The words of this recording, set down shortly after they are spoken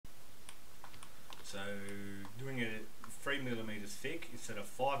So doing it 3mm thick instead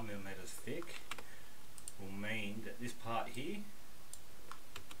of 5mm thick will mean that this part here,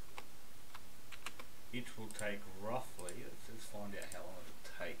 it will take roughly, let's find out how long it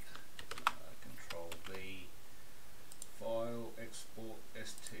will take. Control V, file, export,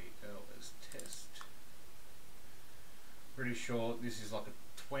 STL as test. Pretty sure this is like a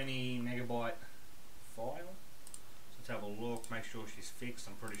 20 megabyte file. Let's have a look, make sure she's fixed.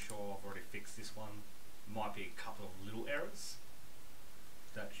 I'm pretty sure I've already fixed this one. Might be a couple of little errors.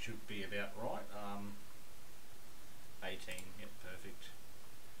 That should be about right. 18, yep, perfect.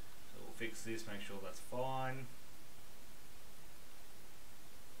 So we'll fix this, make sure that's fine.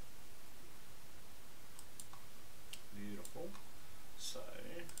 Beautiful. So,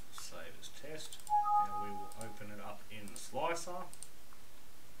 save as test. Now we will open it up in the slicer.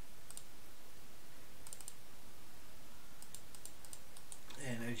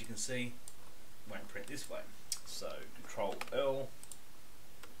 And as you can see, it won't print this way. So Control L.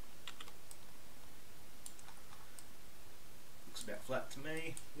 Looks about flat to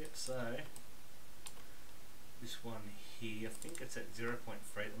me. Yep, so this one here, I think it's at 0.3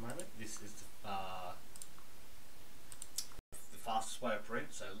 at the moment. This is the fastest way of print,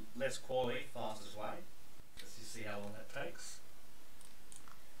 so less quality, fastest way. Let's just see how long that takes.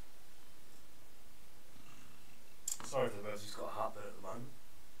 Sorry for the birds, he's got a heartburn at the moment.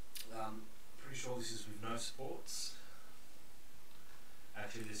 Pretty sure this is with no supports.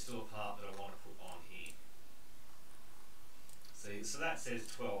 Actually, there's still a part that I want to put on here. See, so that says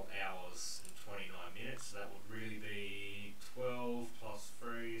 12 hours and 29 minutes, so that would really be 12 plus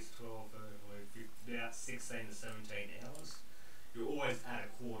 3 is 12, about 16 to 17 hours. You always add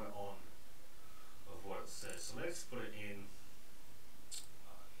a quarter on of what it says. So let's put it in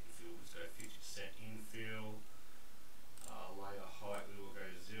infill, let's go 50% infill. Layer height, we will go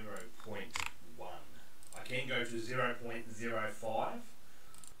 0.1. I can go to 0.05,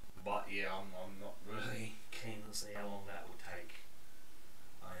 but yeah, I'm not really keen to see how long that will take.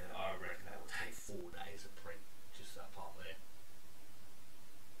 I reckon that will take 4 days of print, just that part there.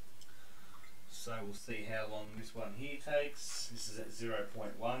 So we'll see how long this one here takes. This is at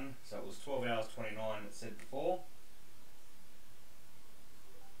 0.1, so it was 12 hours 29 it said before.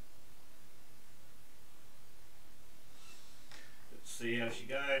 Let's see how she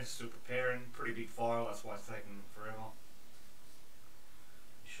goes, still preparing, pretty big file, that's why it's taking forever.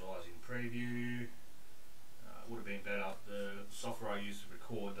 Initializing preview. Would have been better. The software I use to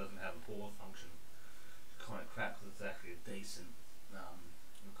record doesn't have a pause function. It's kind of crap because it's actually a decent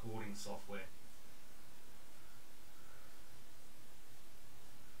recording software.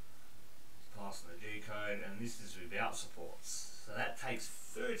 Passing the G code, and this is without supports. So that takes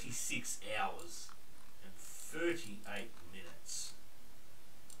 36 hours and 38 minutes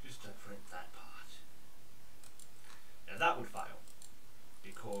just to print that part. Now that would fail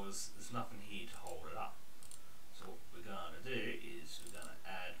because there's nothing here to hold it up. So what we're going to do is we're going to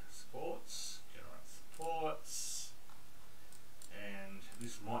add supports, generate supports, and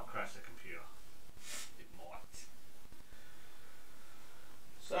this might crash the computer. It might.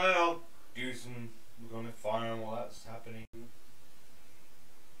 So I'll do some, we're going to fire while that's happening.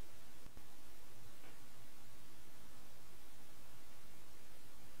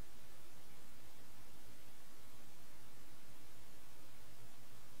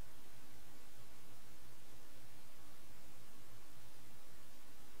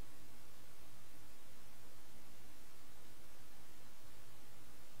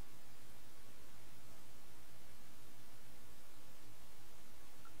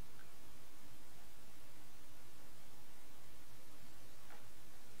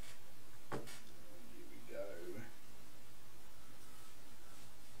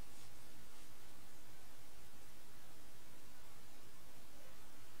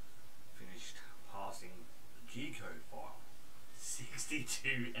 G-code file.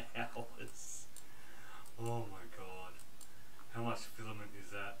 62 hours. Oh my god. How much filament is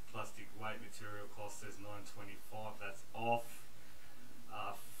that? Plastic weight material cost says 925. That's off.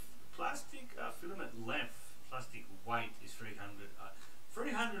 Plastic filament length. Plastic weight is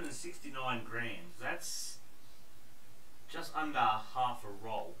 369 grams. That's just under half a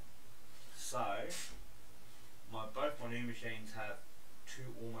roll. So both my new machines have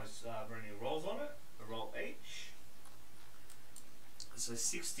two almost brand new rolls on it. A roll each. So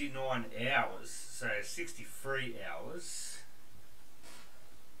 69 hours, so 63 hours.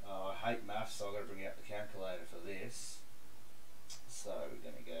 I hate maths, so I've got to bring out the calculator for this. So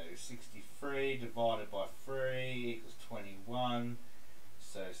we're going to go 63 divided by 3 equals 21.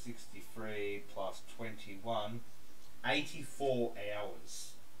 So 63 plus 21, 84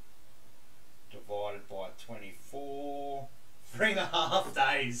 hours divided 3.5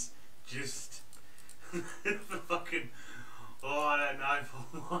 days just for fucking. Oh, I don't know if I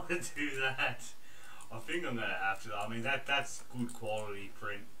want to do that. I think I'm gonna have to. I mean, that's good quality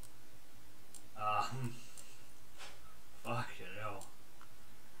print. Fucking hell.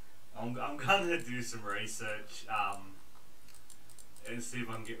 I'm gonna do some research and see if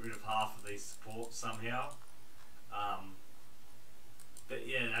I can get rid of half of these supports somehow. But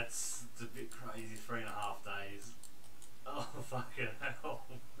yeah, it's a bit crazy. 3.5 days. Oh fucking hell.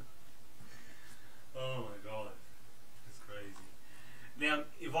 Oh my god. It's crazy. Now,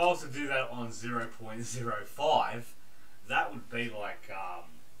 if I was to do that on 0.05, that would be like, crap,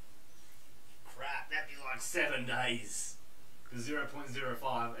 that'd be like 7 days. Because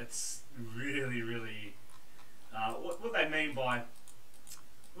 0.05, it's really, really, what they mean by,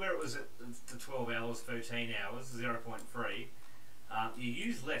 where it was at the 12 hours, 13 hours, 0.3, you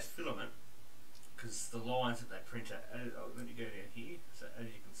use less filament, because the lines that they print at, let me go down here, so as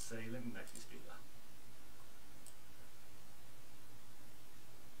you can see, let me make this bigger.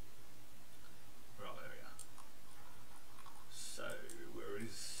 Right, there we are. So, where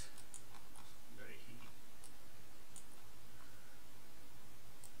is, go here.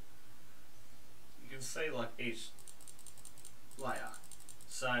 You can see like each layer.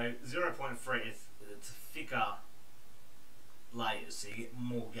 So 0.3 it's a thicker layers, so you get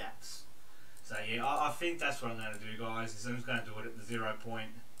more gaps. So yeah, I think that's what I'm going to do, guys. Is I'm just going to do it at the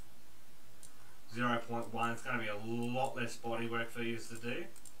 0.01. It's going to be a lot less body work for you to do.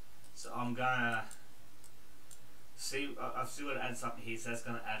 So I'm going to see. I've still got to add something here, so that's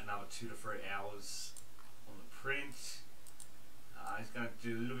going to add another 2 to 3 hours on the print. He's going to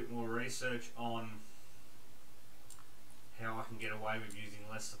do a little bit more research on how I can get away with using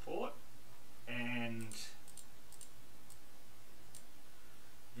less support, and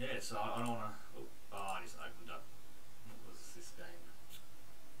yeah, so I don't want to. Oh, I just opened up. What was this game?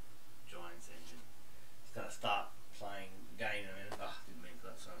 Giants Engine. It's going to start playing game in a minute. Oh, didn't mean for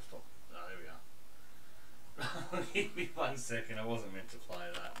that, so I stopped. Oh, there we are. Give me 1 second. I wasn't meant to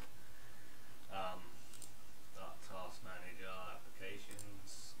play that. Start task manager,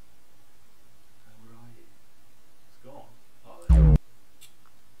 applications. Where are you? It's gone. Oh, there we go.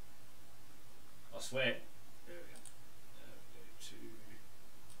 I swear. There we go. Go to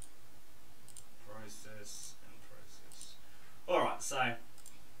process and process. Alright, so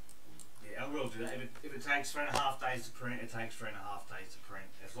yeah, I will do that. If it takes 3.5 days to print, it takes 3.5 days to print.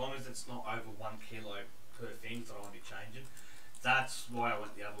 As long as it's not over 1 kilo per thing that I want to be changing. That's why I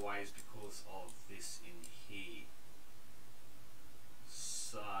went the other way, is because of this in here.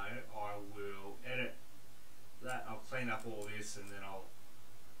 So I will edit that, I'll clean up all this, and then I'll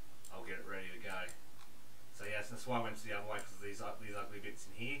get it ready to go. So yes, that's why I went to the other way, because of these ugly bits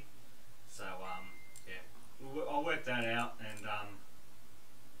in here. So yeah, I'll work that out, and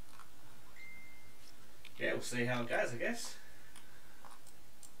yeah, we'll see how it goes, I guess.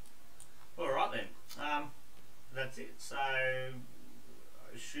 Alright then, that's it. So I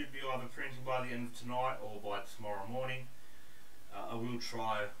should be either printing by the end of tonight or by tomorrow morning. I will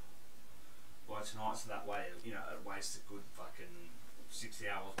try by tonight, so that way, you know, it wastes a good fucking 6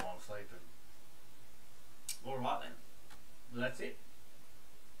 hours while I'm sleeping. Alright then, that's it.